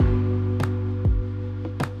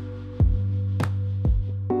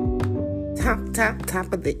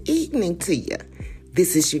top of the evening to you.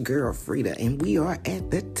 This is your girl, Frida, and we are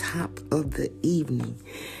at the top of the evening.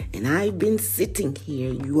 And I've been sitting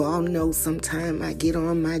here. You all know sometime I get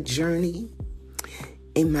on my journey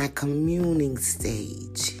in my communing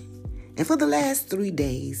stage. And for the last 3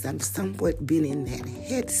 days, I've somewhat been in that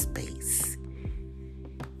headspace.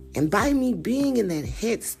 And by me being in that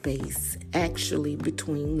headspace, actually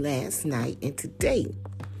between last night and today,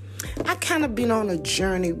 I kind of been on a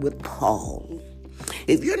journey with Paul.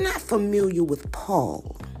 If you're not familiar with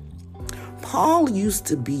Paul used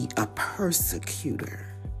to be a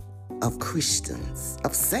persecutor of Christians,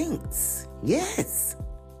 of saints. Yes,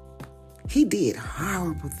 he did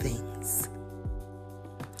horrible things.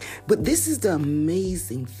 But this is the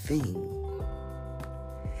amazing thing,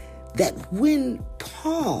 that when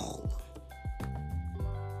Paul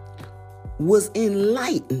was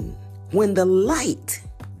enlightened, when the light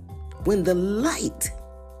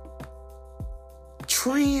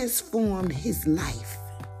transformed his life,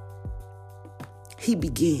 he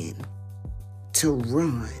began to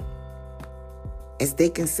run. As they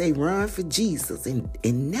can say, run for Jesus and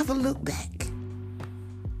never look back.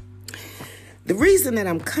 The reason that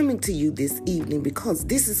I'm coming to you this evening, because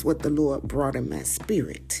this is what the Lord brought in my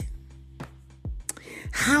spirit.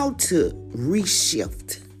 How to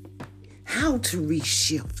reshift. How to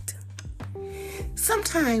reshift.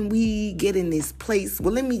 Sometimes we get in this place,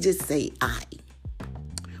 well, let me just say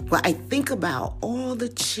where I think about all the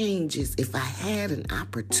changes if I had an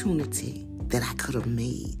opportunity that I could have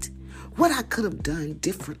made, what I could have done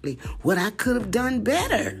differently, what I could have done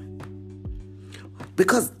better.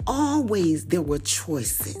 Because always there were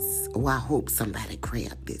choices. Oh, I hope somebody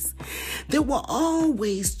grabbed this. There were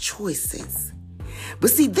always choices. But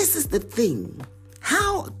see, this is the thing,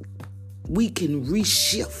 how we can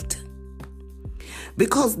reshift.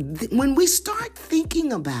 Because when we start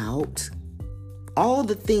thinking about all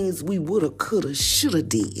the things we woulda, coulda, shoulda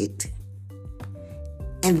did,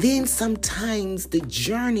 and then sometimes the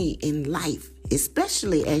journey in life,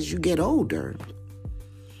 especially as you get older,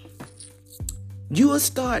 you will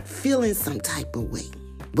start feeling some type of way.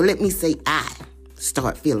 Well, let me say I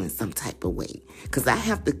start feeling some type of way, because I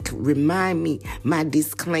have to remind me my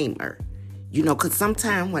disclaimer. You know, because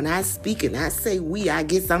sometimes when I speak and I say we, I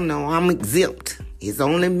guess I'm exempt. It's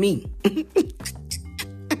only me.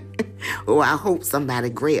 Oh, I hope somebody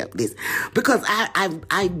grabbed this, because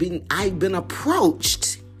I've been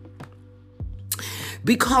approached.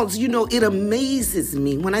 Because, you know, it amazes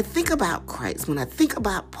me when I think about Christ, when I think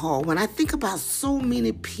about Paul, when I think about so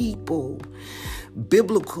many people,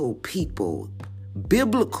 biblical people,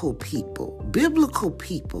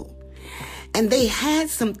 and they had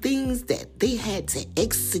some things that they had to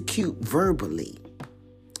execute verbally.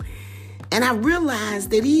 And I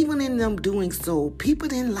realized that even in them doing so, people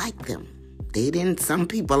didn't like them.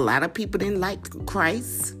 A lot of people didn't like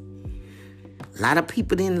Christ. A lot of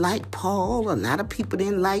people didn't like Paul. A lot of people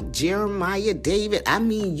didn't like Jeremiah, David. I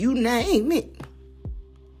mean, you name it.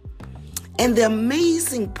 And the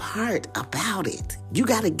amazing part about it, you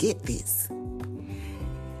got to get this.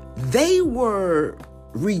 They were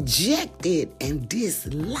rejected and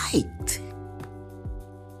disliked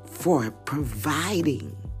for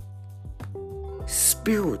providing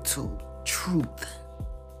spiritual truth,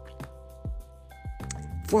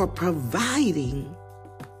 for providing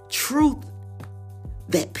truth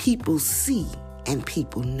that people see and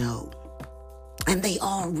people know. And they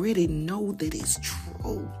already know that it's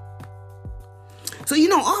true. So, you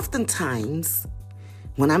know, oftentimes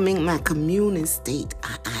when I'm in my communing state,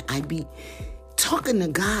 I be talking to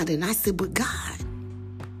God and I say, but God,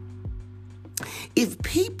 if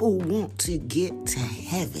people want to get to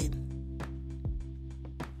heaven,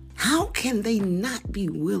 how can they not be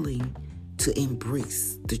willing to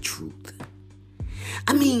embrace the truth?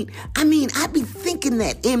 I mean, I be thinking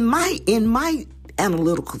that in my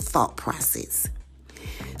analytical thought process.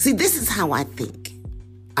 See, this is how I think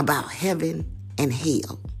about heaven and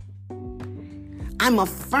hell. I'm a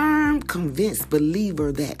firm, convinced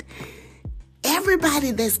believer that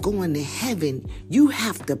everybody that's going to heaven, you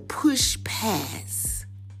have to push past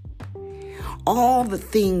all the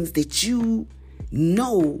things that you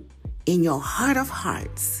know in your heart of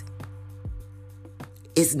hearts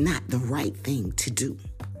is not the right thing to do.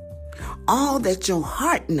 All that your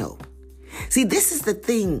heart know. See, this is the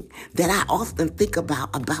thing that I often think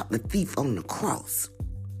about the thief on the cross.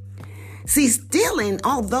 See, stealing,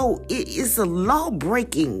 although it is a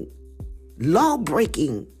law-breaking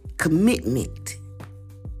commitment,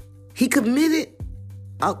 he committed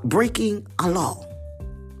breaking a law.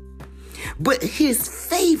 But his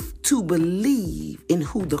faith to believe in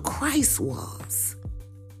who the Christ was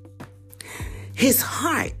his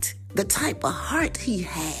heart, the type of heart he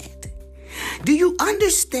had. Do you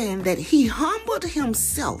understand that he humbled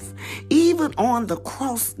himself even on the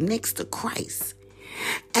cross next to Christ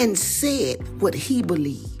and said what he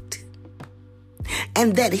believed,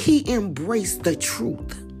 and that he embraced the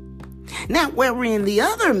truth? Now, wherein the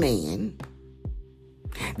other man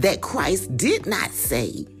that Christ did not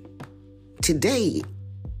say, today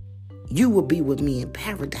you will be with me in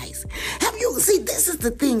paradise. See, this is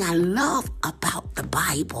the thing I love about the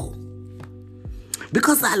Bible,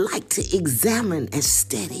 because I like to examine and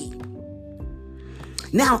study.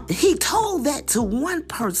 Now, he told that to one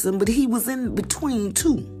person, but he was in between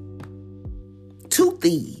two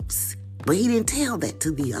thieves, but he didn't tell that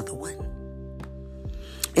to the other one.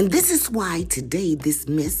 And this is why today this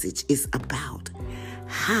message is about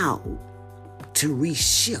how to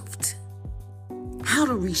reshift. How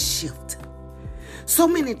to reshift. So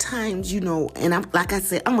many times, and I'm like I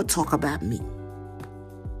said, I'm going to talk about me.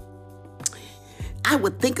 I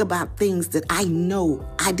would think about things that I know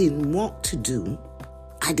I didn't want to do.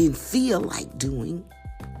 I didn't feel like doing.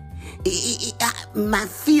 My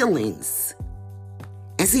feelings.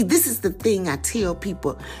 And see, this is the thing I tell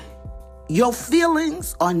people. Your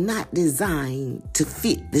feelings are not designed to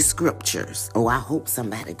fit the scriptures. Oh, I hope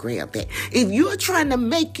somebody grabbed that. If you're trying to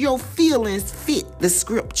make your feelings fit the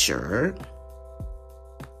scripture,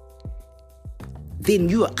 then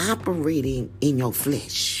you're operating in your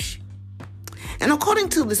flesh. And according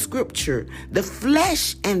to the scripture, the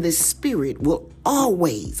flesh and the spirit will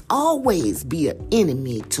always be an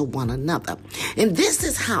enemy to one another. And this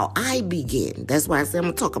is how I begin. That's why I said I'm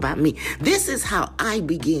going to talk about me. This is how I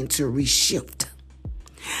began to reshift.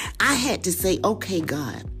 I had to say, okay,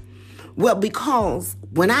 God. Well, because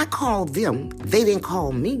when I called them, they didn't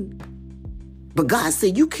call me. But God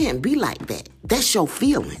said, you can't be like that. That's your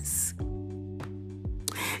feelings.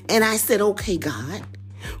 And I said, okay, God.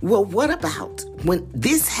 Well, what about when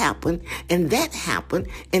this happened and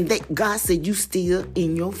that God said you still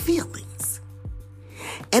in your feelings?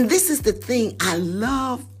 And this is the thing I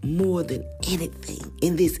love more than anything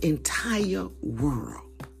in this entire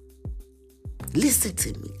world. Listen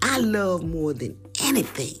to me. I love more than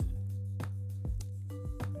anything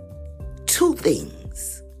two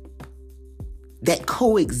things that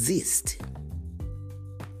coexist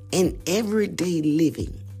in everyday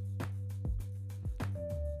living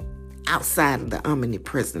outside of the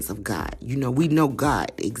omnipresence of God. We know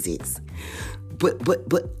God exists. But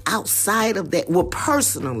outside of that, well,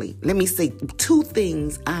 personally, let me say two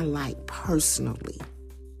things I like personally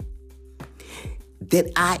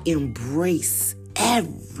that I embrace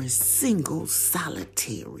every single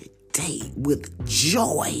solitary day with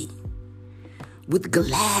joy, with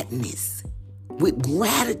gladness, with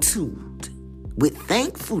gratitude, with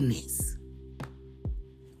thankfulness.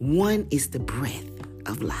 One is the breath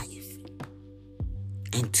of life.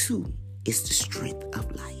 And two is the strength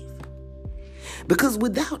of life. Because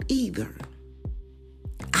without either,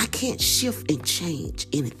 I can't shift and change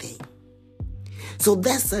anything. So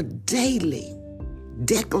that's a daily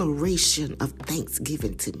declaration of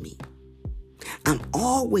thanksgiving to me. I'm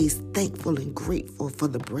always thankful and grateful for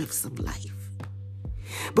the breaths of life.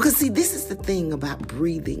 Because see, this is the thing about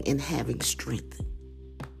breathing and having strength.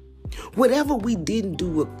 Whatever we didn't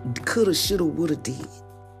do, coulda, shoulda, woulda, did,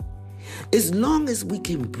 as long as we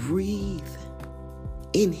can breathe,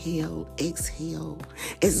 inhale, exhale,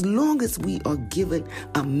 as long as we are given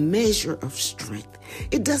a measure of strength,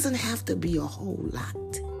 it doesn't have to be a whole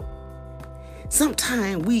lot.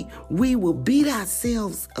 Sometimes we will beat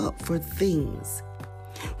ourselves up for things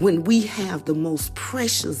when we have the most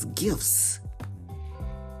precious gifts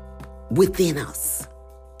within us.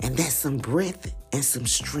 And that's some breath and some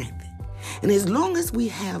strength. And as long as we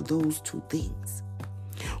have those two things,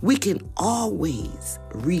 we can always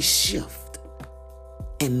reshift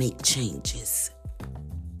and make changes.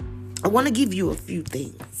 I want to give you a few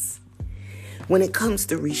things when it comes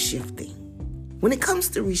to reshifting. When it comes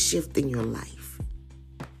to reshifting your life,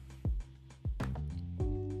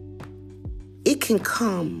 it can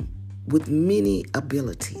come with many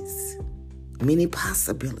abilities, many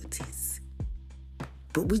possibilities.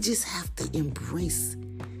 But we just have to embrace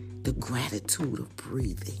the gratitude of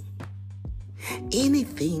breathing.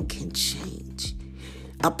 Anything can change.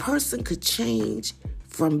 A person could change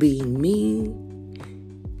from being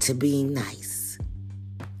mean to being nice.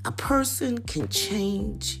 A person can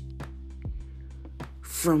change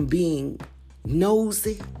from being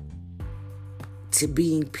nosy to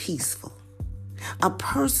being peaceful. A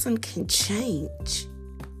person can change.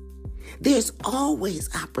 There's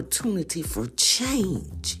always opportunity for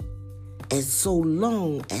change, as so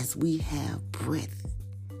long as we have breath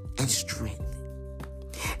and strength.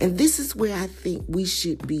 And this is where I think we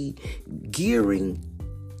should be gearing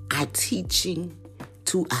our teaching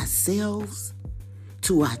to ourselves,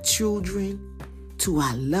 to our children, to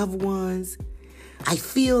our loved ones. I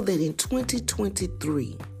feel that in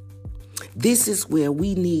 2023, this is where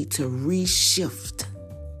we need to reshift.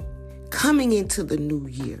 Coming into the new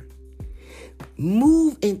year,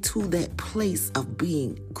 move into that place of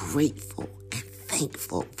being grateful and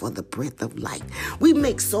thankful for the breath of life. We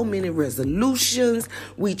make so many resolutions.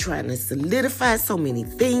 We trying to solidify so many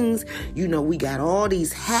things. You know, we got all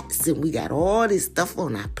these hats and we got all this stuff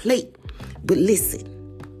on our plate. But listen,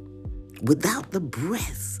 without the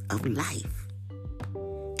breath of life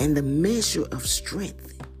and the measure of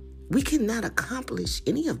strength, we cannot accomplish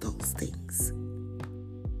any of those things.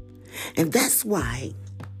 And that's why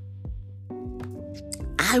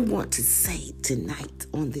I want to say tonight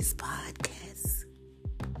on this podcast,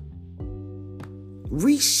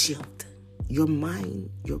 reshift your mind,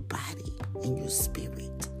 your body, and your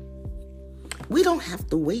spirit. We don't have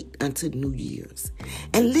to wait until New Year's.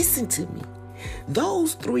 And listen to me,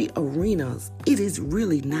 those 3 arenas, it is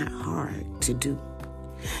really not hard to do.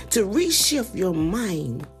 To reshift your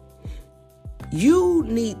mind, you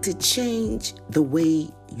need to change the way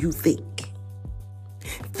you think.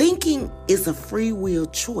 Thinking is a free will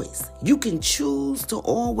choice. You can choose to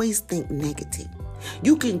always think negative.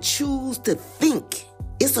 You can choose to think.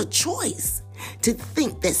 It's a choice to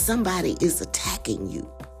think that somebody is attacking you.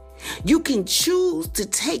 You can choose to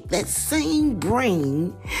take that same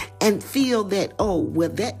brain and feel that, oh, well,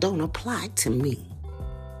 that don't apply to me.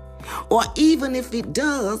 Or even if it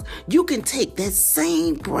does, you can take that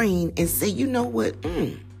same brain and say, you know what?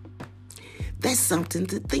 That's something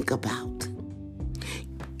to think about.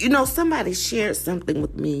 You know, somebody shared something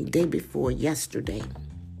with me day before yesterday.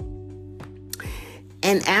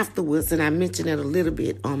 And afterwards, and I mentioned it a little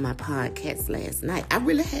bit on my podcast last night, I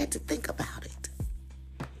really had to think about it.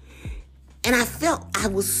 And I felt I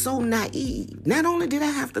was so naive. Not only did I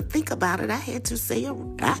have to think about it, I had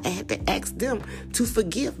to ask them to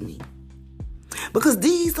forgive me. Because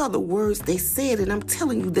these are the words they said, and I'm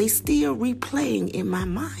telling you, they still replaying in my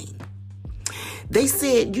mind. They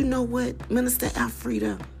said, you know what, Minister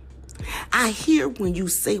Alfreda, I hear when you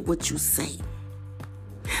say what you say.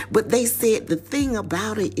 But they said the thing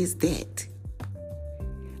about it is that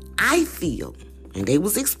I feel, and they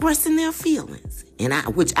was expressing their feelings, and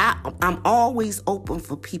I'm always open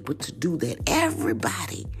for people to do that.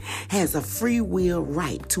 Everybody has a free will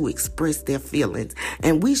right to express their feelings,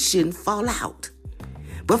 and we shouldn't fall out.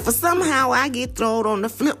 But for somehow I get thrown on the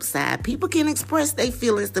flip side. People can express their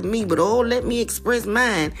feelings to me, but let me express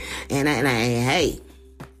mine. And hey,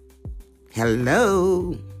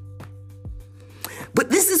 hello.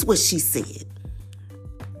 But this is what she said.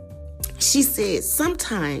 She said,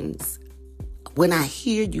 sometimes when I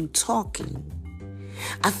hear you talking,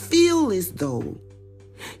 I feel as though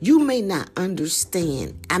you may not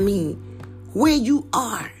understand. I mean, where you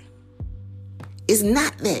are. It's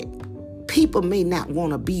not that people may not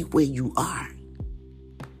want to be where you are,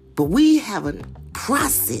 but we haven't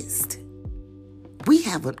processed. We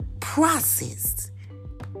haven't processed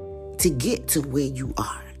to get to where you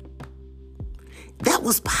are. That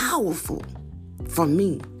was powerful for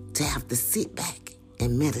me to have to sit back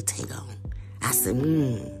and meditate on. I said,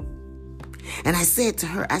 And I said to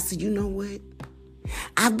her, I said, you know what?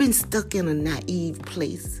 I've been stuck in a naive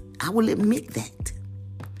place. I will admit that.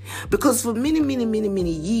 Because for many, many, many,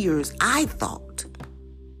 many years, I thought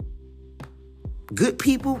good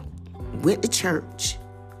people went to church.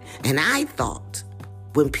 And I thought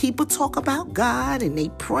when people talk about God and they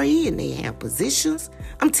pray and they have positions,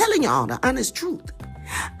 I'm telling y'all the honest truth.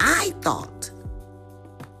 I thought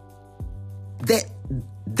that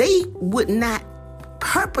they would not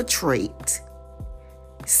perpetrate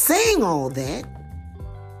saying all that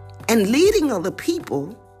and leading other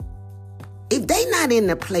people if they not in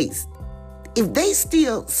the place, if they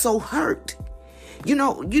still so hurt. You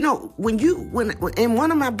know, when in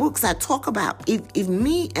one of my books I talk about if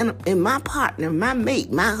me and my partner, my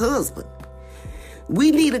mate, my husband,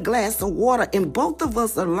 we need a glass of water and both of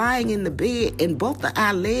us are lying in the bed and both of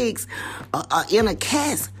our legs are in a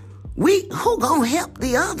cast, who gonna help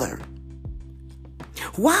the other?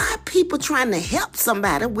 Why are people trying to help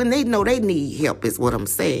somebody when they know they need help is what I'm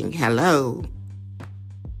saying. Hello.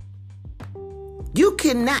 You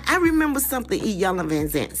cannot, I remember something E. Yellen Van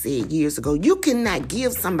Zandt said years ago, you cannot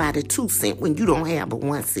give somebody 2 cents when you don't have but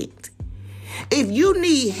 1 cent. If you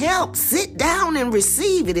need help, sit down and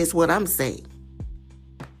receive it is what I'm saying.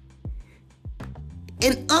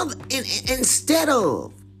 Instead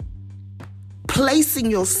of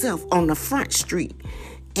placing yourself on the front street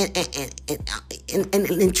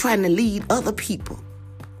and trying to lead other people.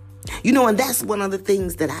 And that's one of the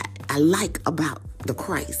things that I like about the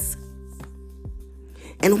Christ.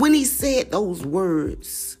 And when he said those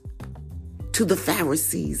words to the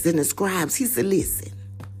Pharisees and the scribes, he said, listen,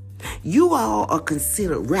 you all are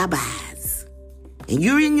considered rabbis, and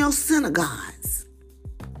you're in your synagogues,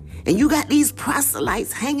 and you got these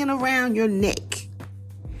proselytes hanging around your neck,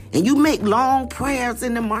 and you make long prayers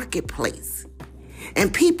in the marketplace,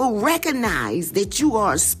 and people recognize that you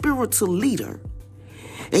are a spiritual leader,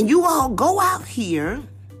 and you all go out here,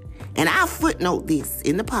 and I'll footnote this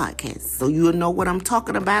in the podcast so you'll know what I'm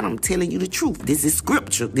talking about. I'm telling you the truth. This is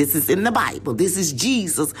scripture. This is in the Bible. This is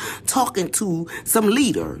Jesus talking to some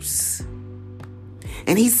leaders.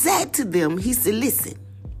 And he said to them, he said, listen,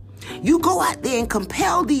 you go out there and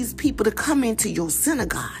compel these people to come into your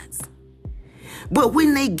synagogues. But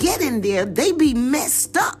when they get in there, they be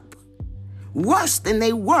messed up worse than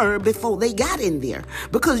they were before they got in there,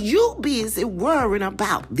 because you busy worrying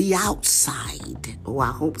about the outside. Oh,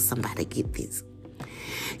 I hope somebody get this.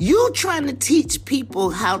 You trying to teach people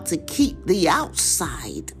how to keep the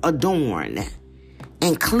outside adorned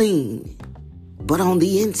and clean, but on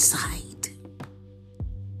the inside,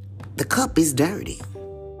 the cup is dirty.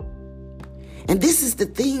 And this is the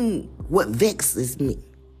thing what vexes me.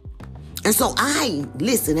 And so I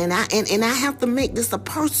listen, and I have to make this a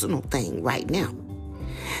personal thing right now.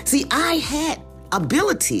 See, I had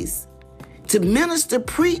abilities to minister,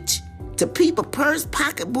 preach to people, purse,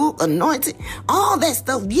 pocketbook, anointed, all that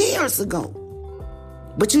stuff years ago.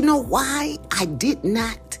 But you know why I did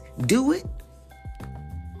not do it?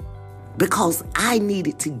 Because I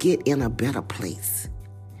needed to get in a better place.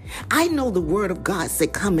 I know the word of God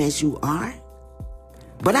said, come as you are.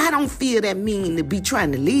 But I don't feel that mean to be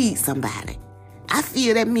trying to lead somebody. I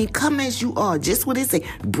feel that mean come as you are, just what it say,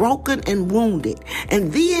 broken and wounded.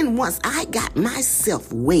 And then once I got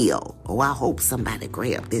myself well, I hope somebody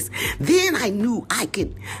grabbed this. Then I knew I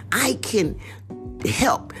can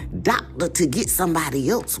help doctor to get somebody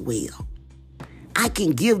else well. I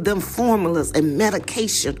can give them formulas and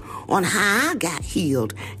medication on how I got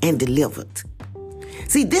healed and delivered.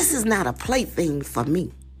 See, this is not a plaything for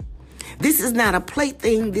me. This is not a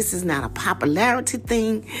plaything. This is not a popularity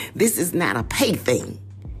thing. This is not a pay thing.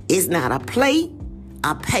 It's not a play,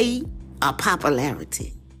 a pay, a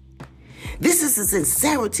popularity. This is a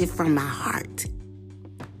sincerity from my heart.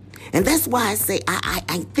 And that's why I say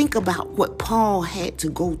I think about what Paul had to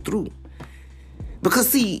go through. Because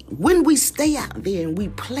see, when we stay out there and we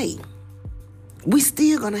play, we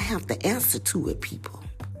still going to have to answer to it, people.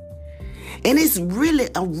 And it's really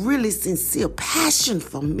a really sincere passion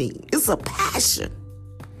for me. It's a passion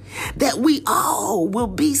that we all will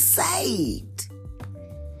be saved.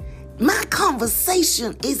 My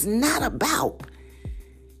conversation is not about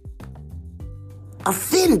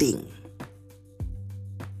offending.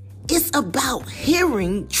 It's about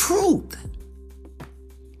hearing truth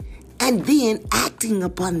and then acting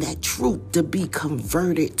upon that truth to be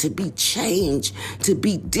converted, to be changed, to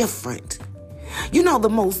be different. You know, the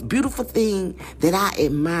most beautiful thing that I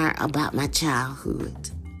admire about my childhood,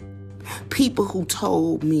 people who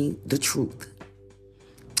told me the truth.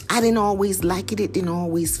 I didn't always like it. It didn't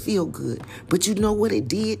always feel good. But you know what it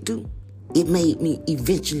did do? It made me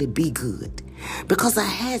eventually be good because I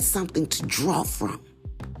had something to draw from.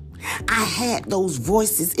 I had those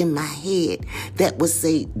voices in my head that would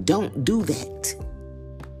say, don't do that.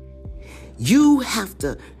 You have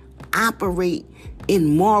to operate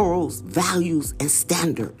in morals, values, and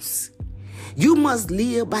standards. You must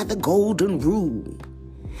live by the golden rule.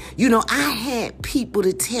 You know, I had people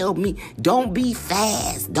to tell me, don't be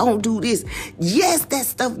fast, don't do this. Yes, that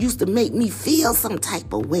stuff used to make me feel some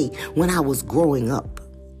type of way when I was growing up.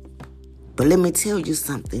 But let me tell you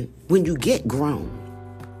something. When you get grown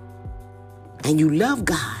and you love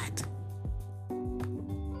God,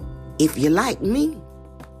 if you're like me,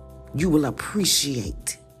 you will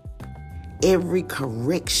appreciate every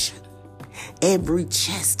correction, every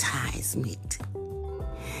chastisement,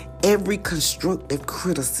 every constructive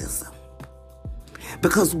criticism.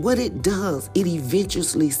 Because what it does, it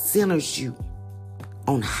eventually centers you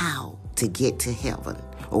on how to get to heaven.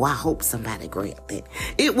 Oh, I hope somebody grabbed that.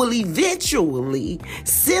 It will eventually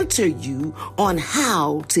center you on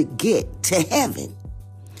how to get to heaven.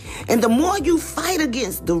 And the more you fight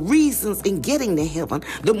against the reasons in getting to heaven,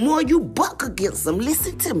 the more you buck against them.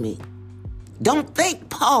 Listen to me. Don't think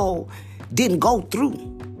Paul didn't go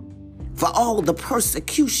through for all the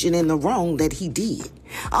persecution and the wrong that he did.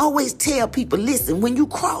 I always tell people, listen, when you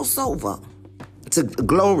cross over to the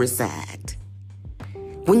glory side,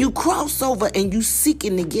 when you cross over and you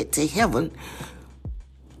seeking to get to heaven,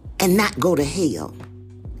 and not go to hell.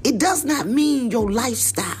 It does not mean your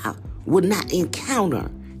lifestyle will not encounter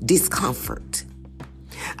discomfort.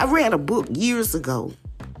 I read a book years ago.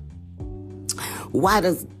 Why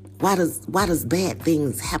does bad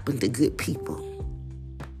things happen to good people?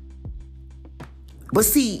 But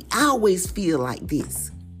see, I always feel like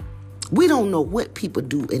this. We don't know what people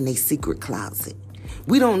do in their secret closet.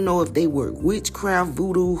 We don't know if they work witchcraft,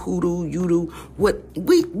 voodoo, hoodoo, you what.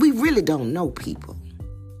 We really don't know people.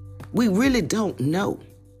 We really don't know.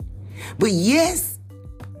 But yes,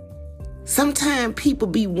 sometimes people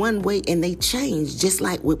be one way and they change, just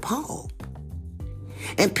like with Paul.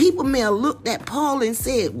 And people may have looked at Paul and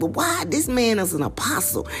said, well, why? This man is an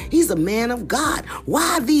apostle. He's a man of God.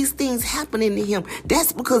 Why are these things happening to him?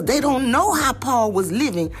 That's because they don't know how Paul was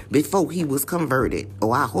living before he was converted.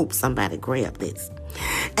 Oh, I hope somebody grabbed this.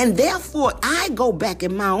 And therefore, I go back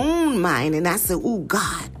in my own mind and I say, oh,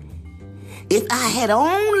 God, if I had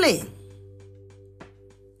only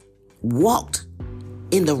walked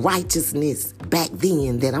in the righteousness back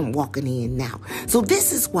then that I'm walking in now. So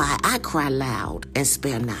this is why I cry loud and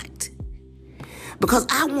spare not. Because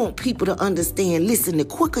I want people to understand, listen, the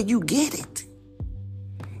quicker you get it,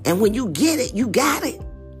 and when you get it, you got it,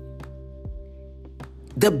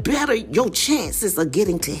 the better your chances of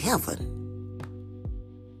getting to heaven.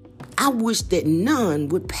 I wish that none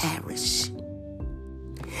would perish.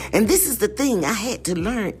 And this is the thing I had to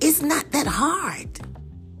learn. It's not that hard.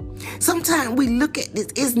 Sometimes we look at this,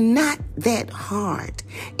 it's not that hard.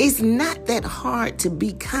 It's not that hard to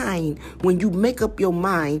be kind when you make up your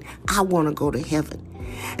mind, I want to go to heaven.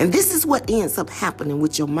 And this is what ends up happening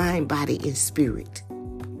with your mind, body, and spirit.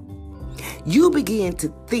 You begin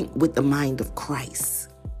to think with the mind of Christ.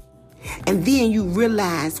 And then you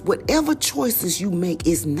realize whatever choices you make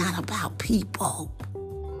is not about people.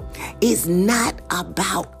 It's not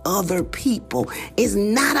about other people. It's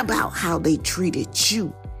not about how they treated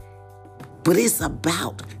you. But it's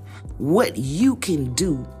about what you can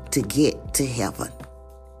do to get to heaven.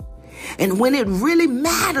 And when it really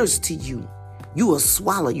matters to you, you will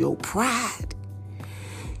swallow your pride.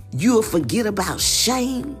 You will forget about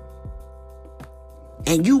shame.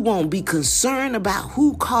 And you won't be concerned about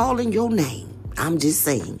who calling your name. I'm just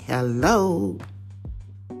saying, hello.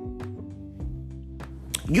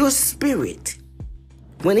 Your spirit,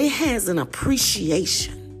 when it has an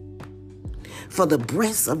appreciation for the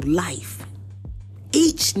breath of life,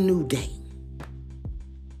 each new day,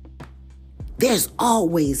 there's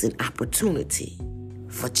always an opportunity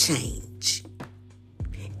for change.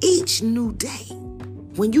 Each new day,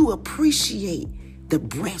 when you appreciate the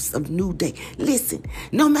breath of new day, listen,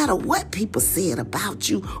 no matter what people said about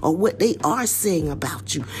you or what they are saying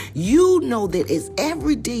about you, you know that it's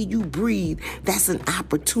every day you breathe, that's an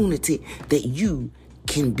opportunity that you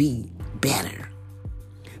can be better.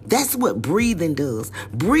 That's what breathing does.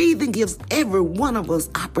 Breathing gives every one of us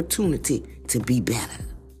opportunity to be better.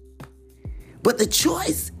 But the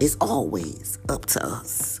choice is always up to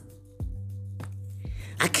us.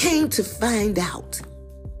 I came to find out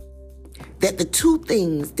that the two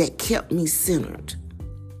things that kept me centered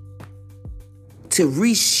to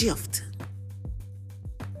reshift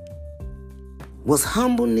was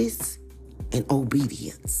humbleness and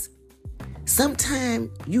obedience. Sometimes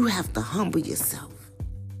you have to humble yourself.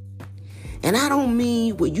 And I don't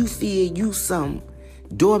mean where you feel you some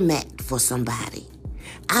doormat for somebody.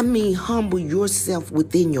 I mean humble yourself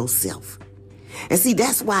within yourself. And see,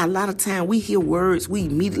 that's why a lot of time we hear words, we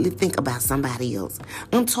immediately think about somebody else.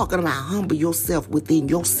 I'm talking about humble yourself within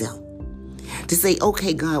yourself. To say,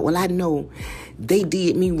 okay, God, well, I know they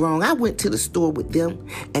did me wrong. I went to the store with them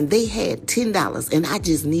and they had $10 and I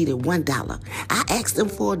just needed $1. I asked them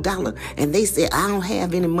for $1 and they said, I don't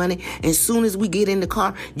have any money. And as soon as we get in the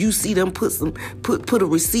car, you see them put a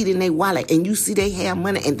receipt in their wallet and you see they have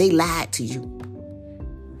money and they lied to you.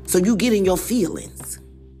 So you get in your feelings.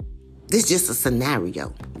 This is just a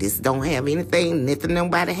scenario. This don't have anything, nothing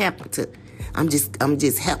nobody happened to. I'm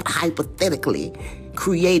just hypothetically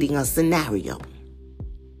creating a scenario.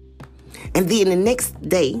 And then the next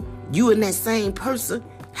day, you and that same person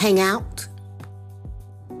hang out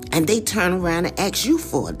and they turn around and ask you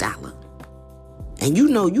for $1. And you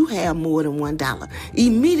know you have more than $1.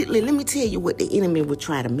 Immediately, let me tell you what the enemy will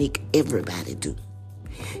try to make everybody do.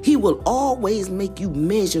 He will always make you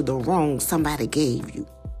measure the wrong somebody gave you.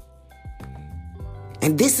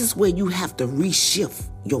 And this is where you have to reshift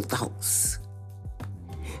your thoughts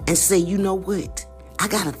and say, you know what? I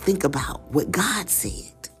got to think about what God said.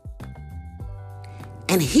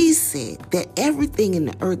 And he said that everything in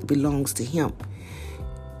the earth belongs to him.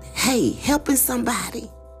 Hey, helping somebody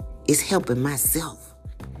is helping myself.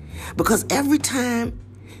 Because every time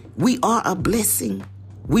we are a blessing,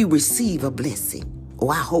 we receive a blessing. Oh,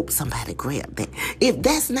 I hope somebody grabbed that. If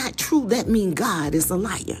that's not true, that means God is a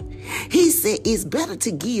liar. He said it's better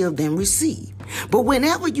to give than receive. But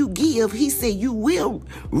whenever you give, he said you will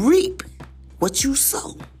reap what you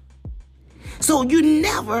sow. So you're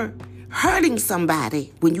never hurting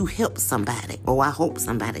somebody when you help somebody. Oh, I hope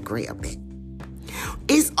somebody grabbed that.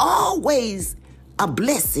 It's always a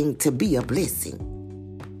blessing to be a blessing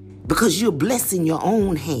because you're blessing your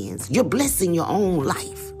own hands. You're blessing your own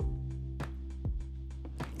life.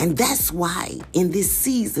 And that's why in this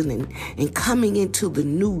season and coming into the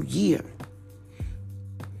new year,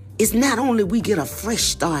 it's not only we get a fresh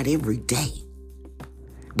start every day,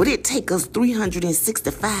 but it takes us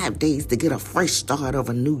 365 days to get a fresh start of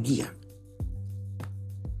a new year.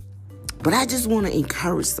 But I just want to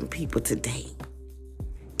encourage some people today.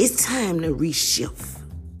 It's time to reshift.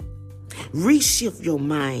 Reshift your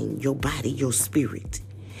mind, your body, your spirit.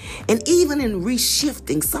 And even in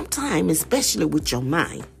reshifting, sometimes, especially with your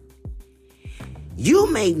mind,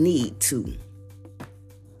 you may need to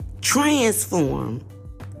transform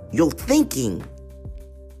your thinking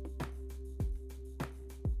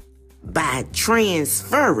by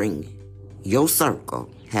transferring your circle.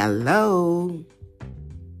 Hello.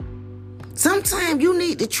 Sometimes you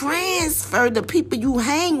need to transfer the people you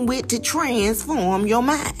hang with to transform your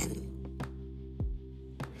mind.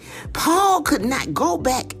 Paul could not go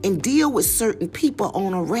back and deal with certain people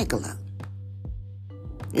on a regular.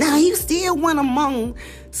 Now, he still went among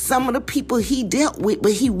some of the people he dealt with,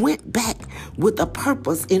 but he went back with a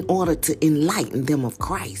purpose in order to enlighten them of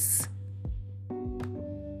Christ.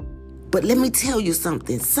 But let me tell you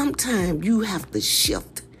something. Sometimes you have to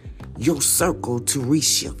shift your circle to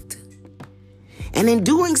reshift. And in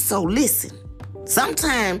doing so, listen,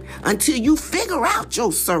 sometimes until you figure out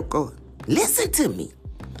your circle, listen to me.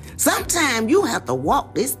 Sometimes you have to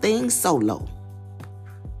walk this thing solo.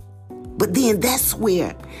 But then that's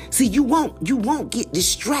where, see, you won't get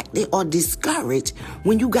distracted or discouraged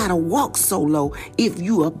when you got to walk solo if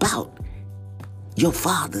you about your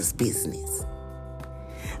Father's business.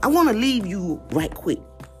 I want to leave you right quick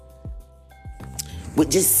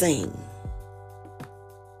with just saying,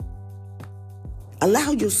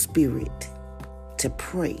 allow your spirit to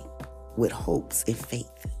pray with hopes and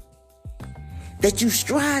faith, that you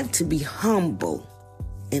strive to be humble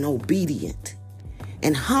and obedient.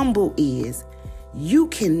 And humble is you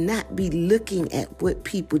cannot be looking at what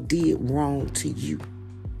people did wrong to you.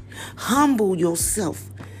 Humble yourself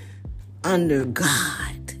under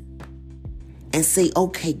God and say,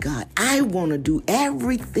 okay, God, I want to do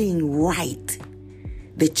everything right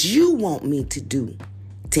that you want me to do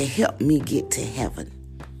to help me get to heaven.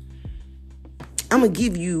 I'm going to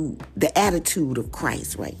give you the attitude of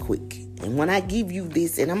Christ right quick. And when I give you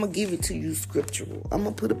this, and I'm going to give it to you scriptural, I'm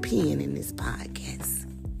going to put a pen in this podcast.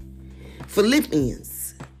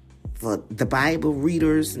 Philippians, for the Bible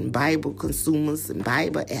readers and Bible consumers and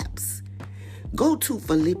Bible apps, go to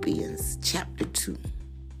Philippians chapter 2.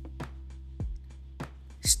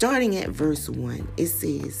 Starting at verse 1, it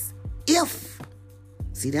says, if,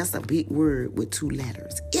 see, that's a big word with two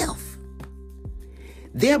letters, if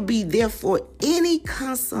there be therefore any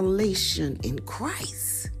consolation in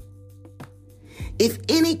Christ, if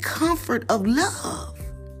any comfort of love,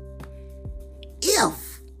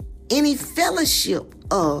 if any fellowship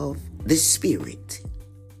of the Spirit,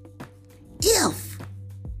 if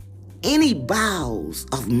any bowels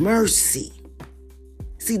of mercy.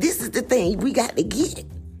 See, this is the thing we got to get.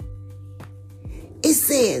 It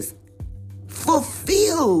says,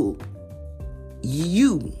 fulfill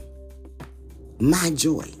you my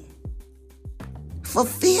joy.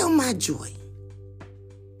 Fulfill my joy,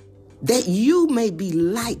 that you may be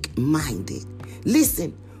like-minded.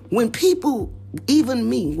 Listen, when people, even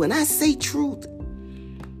me, when I say truth,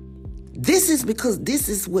 this is because this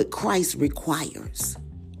is what Christ requires.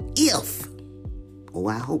 If, oh,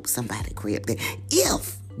 I hope somebody grabbed that.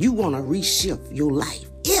 If you want to reshift your life,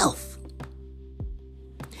 if.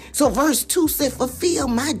 So verse 2 said, fulfill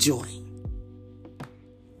my joy,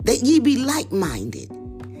 that ye be like-minded,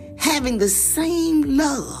 having the same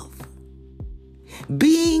love,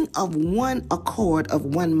 being of one accord, of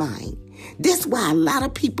one mind. This is why a lot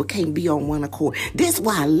of people can't be on one accord. This is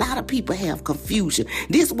why a lot of people have confusion.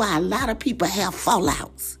 This is why a lot of people have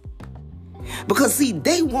fallouts. Because, see,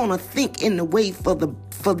 they want to think in the way for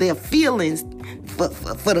their feelings, for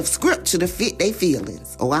the scripture to fit their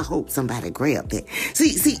feelings. Oh, I hope somebody grabbed that.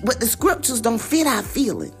 See, but the scriptures don't fit our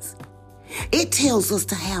feelings. It tells us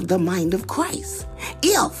to have the mind of Christ.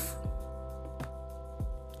 If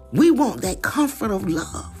we want that comfort of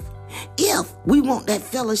love, if we want that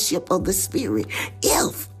fellowship of the Spirit,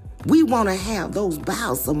 if We want to have those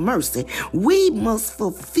bowels of mercy. We must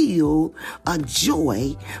fulfill a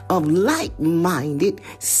joy of like-minded,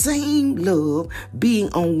 same love,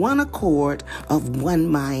 being on one accord of one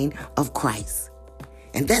mind of Christ.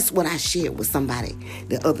 And that's what I shared with somebody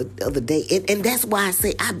the other day. And that's why I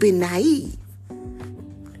say I've been naive.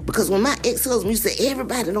 Because when my ex-husband used to say,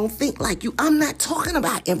 everybody don't think like you, I'm not talking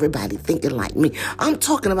about everybody thinking like me. I'm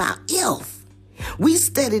talking about if we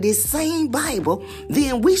study this same Bible,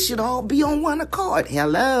 then we should all be on one accord.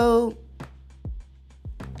 Hello?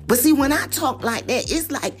 But see, when I talk like that,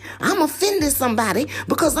 it's like I'm offending somebody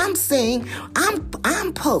because I'm saying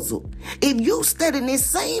I'm puzzled. If you study this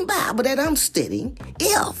same Bible that I'm studying,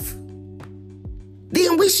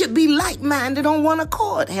 then we should be like-minded on one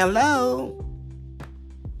accord. Hello?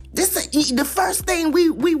 The first thing we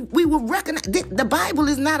will recognize, the Bible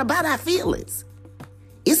is not about our feelings.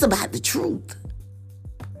 It's about the truth.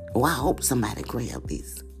 Oh, I hope somebody grab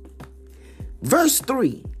this. Verse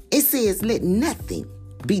 3, it says, let nothing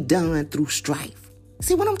be done through strife.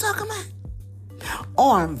 See what I'm talking about?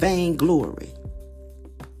 Or vainglory.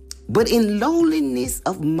 But in lowliness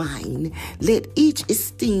of mind, let each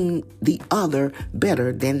esteem the other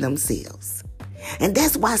better than themselves. And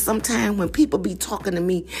that's why sometimes when people be talking to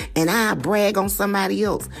me and I brag on somebody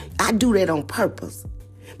else, I do that on purpose.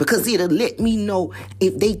 Because it'll let me know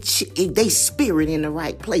if they spirit in the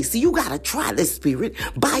right place. So you got to try the spirit,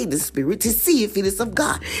 by the spirit, to see if it is of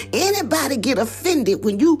God. Anybody get offended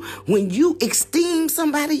when you esteem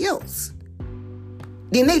somebody else?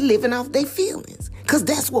 Then they living off their feelings. Because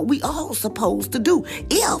that's what we all supposed to do.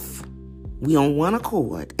 If we on one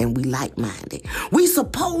accord and we like-minded, we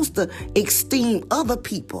supposed to esteem other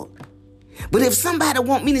people. But if somebody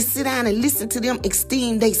want me to sit down and listen to them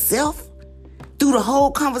esteem themselves, through the whole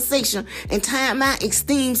conversation and time I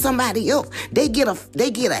esteem somebody else, they get an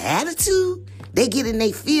attitude. They get in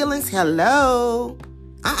their feelings. Hello.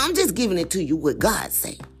 I'm just giving it to you what God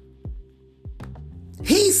say.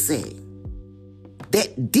 He said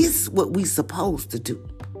that this is what we supposed to do.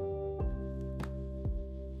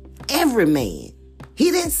 Every man. He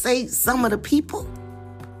didn't say some of the people.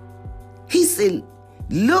 He said,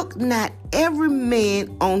 look not every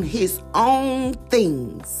man on his own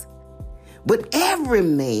things, but every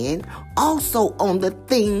man also on the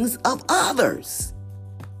things of others.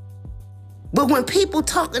 But when people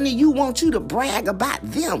talking to you want you to brag about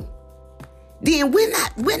them, then we're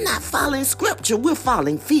not following scripture, we're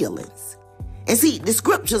following feelings. And see, the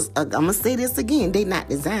scriptures, I'm going to say this again, they're not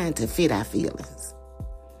designed to fit our feelings.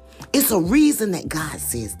 It's a reason that God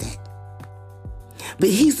says that. But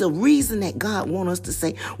he's a reason that God wants us to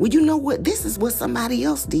say, well, you know what? This is what somebody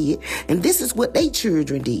else did, and this is what their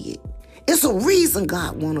children did. It's a reason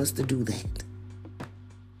God wants us to do that.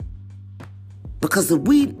 Because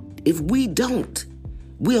if we don't,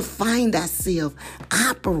 we'll find ourselves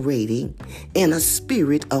operating in a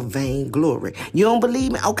spirit of vainglory. You don't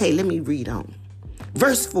believe me? Okay, let me read on.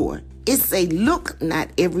 Verse 4, it say, look not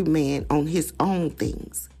every man on his own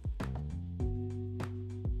things,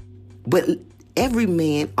 but every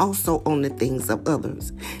man also on the things of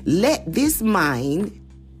others. Let this mind,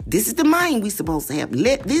 this is the mind we're supposed to have,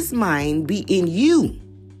 let this mind be in you,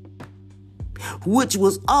 which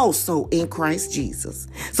was also in Christ Jesus.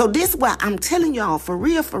 So this is why I'm telling y'all, for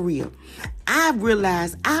real, I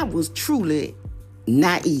realized I was truly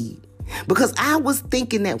naive. Because I was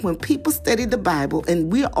thinking that when people study the Bible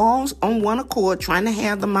and we're all on one accord trying to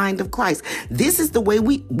have the mind of Christ, this is the way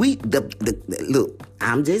look,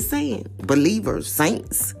 I'm just saying, believers,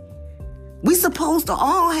 saints, we supposed to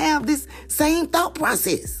all have this same thought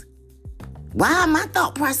process. Why my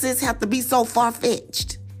thought process have to be so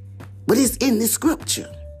far-fetched? But it's in the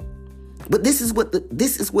scripture. But this is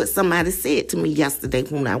what somebody said to me yesterday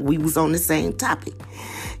when we was on the same topic.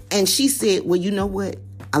 And she said, well, you know what?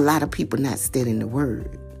 A lot of people not studying the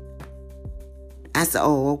word. I said,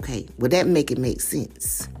 oh, okay. Well, that make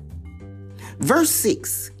sense. Verse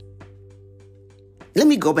 6. Let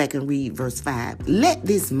me go back and read verse 5. Let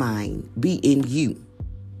this mind be in you.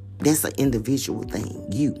 That's an individual thing.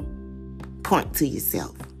 You. Point to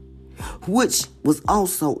yourself. Which was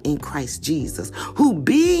also in Christ Jesus, who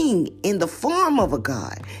being in the form of a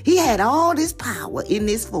God, he had all this power in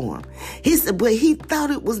this form. He said, but he thought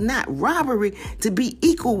it was not robbery to be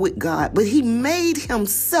equal with God, but he made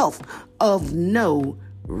himself of no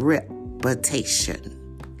reputation.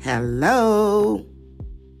 Hello.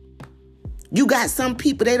 You got some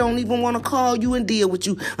people, they don't even want to call you and deal with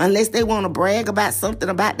you unless they want to brag about something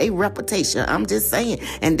about their reputation. I'm just saying.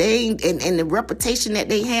 And they ain't, and the reputation that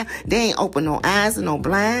they have, they ain't open no eyes and no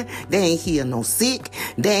blind. They ain't heal no sick.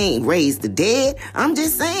 They ain't raised the dead. I'm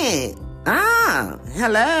just saying.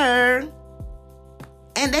 Hello.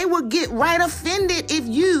 And they will get right offended if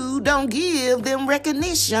you don't give them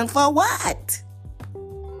recognition for what?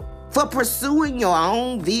 For pursuing your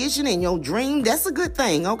own vision and your dream. That's a good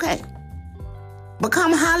thing, okay? But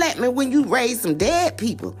come holler at me when you raise some dead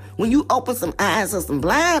people, when you open some eyes of some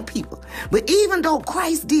blind people. But even though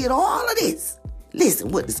Christ did all of this,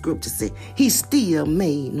 listen what the scripture said. He still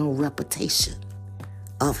made no reputation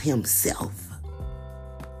of himself.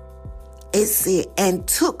 It said, and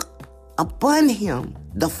took upon him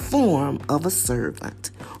the form of a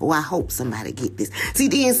servant. Oh, I hope somebody get this. See,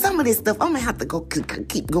 then some of this stuff, I'm going to have to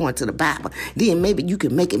keep going to the Bible. Then maybe you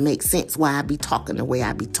can make it make sense why I be talking the way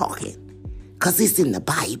I be talking. Because it's in the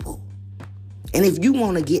Bible. And if you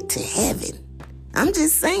want to get to heaven, I'm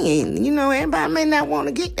just saying, everybody may not want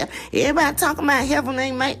to get there. Everybody talking about heaven,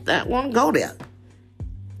 they might not want to go there.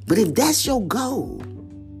 But if that's your goal,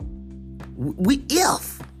 we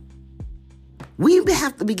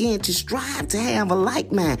have to begin to strive to have a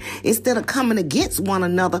like mind instead of coming against one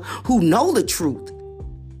another who know the truth.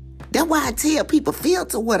 That's why I tell people,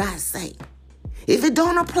 filter what I say. If it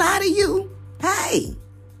don't apply to you, hey.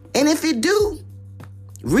 And if it do,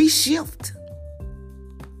 reshift.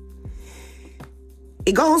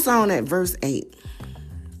 It goes on at verse 8.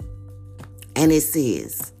 And it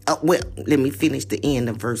says, let me finish the end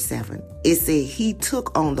of verse 7. It said, he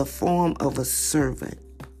took on the form of a servant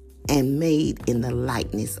and made in the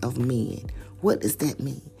likeness of men. What does that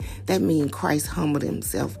mean? That means Christ humbled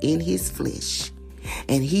himself in his flesh.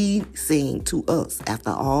 And he saying to us,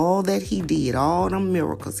 after all that he did, all the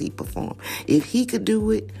miracles he performed, if he could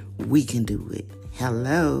do it, we can do it.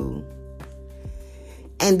 Hello.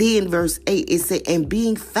 And then verse 8, it said, and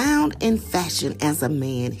being found in fashion as a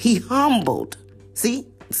man, he humbled. See?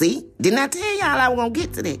 Didn't I tell y'all I was going to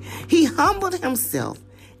get to that? He humbled himself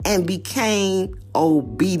and became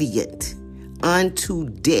obedient unto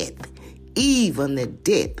death, even the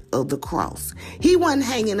death of the cross. He wasn't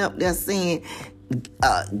hanging up there saying,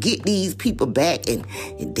 get these people back and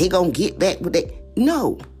they going to get back with that.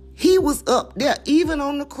 No, he was up there even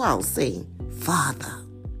on the cross saying, Father,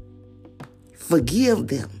 forgive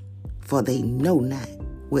them, for they know not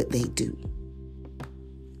what they do.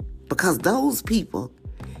 Because those people,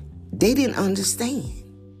 they didn't understand.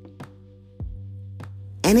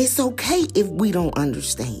 And it's okay if we don't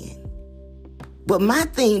understand. But my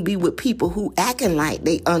thing be with people who acting like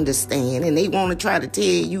they understand and they want to try to tell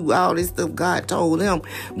you all this stuff God told them,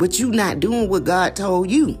 but you not doing what God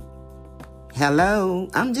told you. Hello,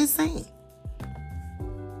 I'm just saying.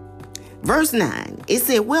 Verse 9, it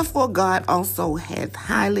said, wherefore God also hath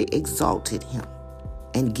highly exalted him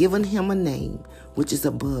and given him a name which is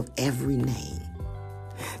above every name,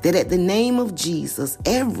 that at the name of Jesus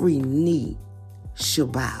every knee shall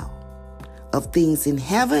bow, of things in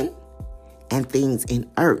heaven and things in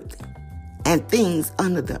earth and things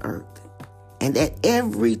under the earth, and that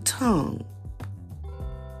every tongue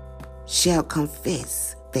shall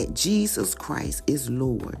confess that Jesus Christ is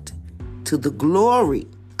Lord, to the glory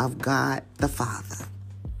of God the Father.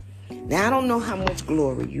 Now, I don't know how much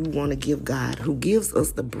glory you want to give God, who gives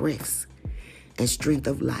us the breath and strength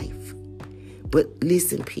of life. But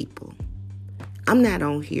listen, people, I'm not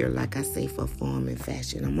on here, like I say, for form and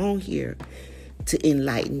fashion. I'm on here to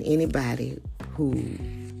enlighten anybody who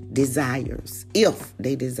desires, if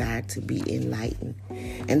they desire to be enlightened.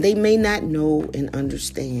 And they may not know and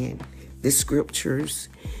understand the scriptures,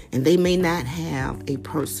 and they may not have a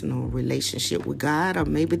personal relationship with God, or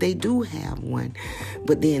maybe they do have one,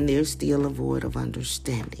 but then they're still a void of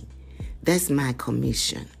understanding. That's my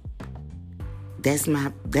commission. That's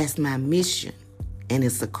my mission, and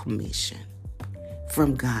it's a commission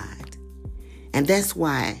from God. And that's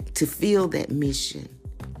why, to feel that mission,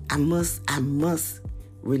 I must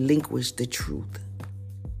relinquish the truth.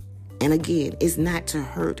 And again, it's not to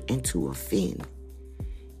hurt and to offend.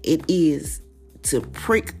 It is to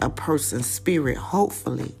prick a person's spirit,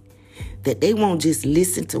 hopefully, that they won't just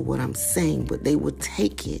listen to what I'm saying, but they will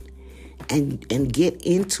take it and get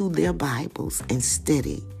into their Bibles and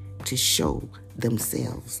study to show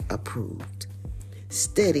themselves approved.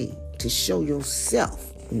 Study to show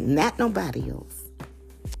yourself, not nobody else,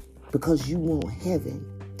 because you want heaven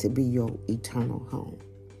to be your eternal home.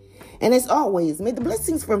 And as always, may the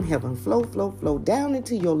blessings from heaven flow down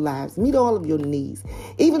into your lives, meet all of your needs,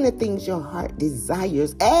 even the things your heart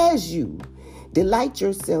desires, as you delight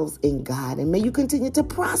yourselves in God. And may you continue to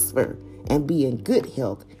prosper and be in good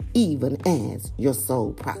health, even as your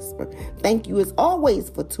soul prosper. Thank you as always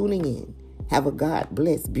for tuning in. Have a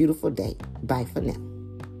God-blessed, beautiful day. Bye for now.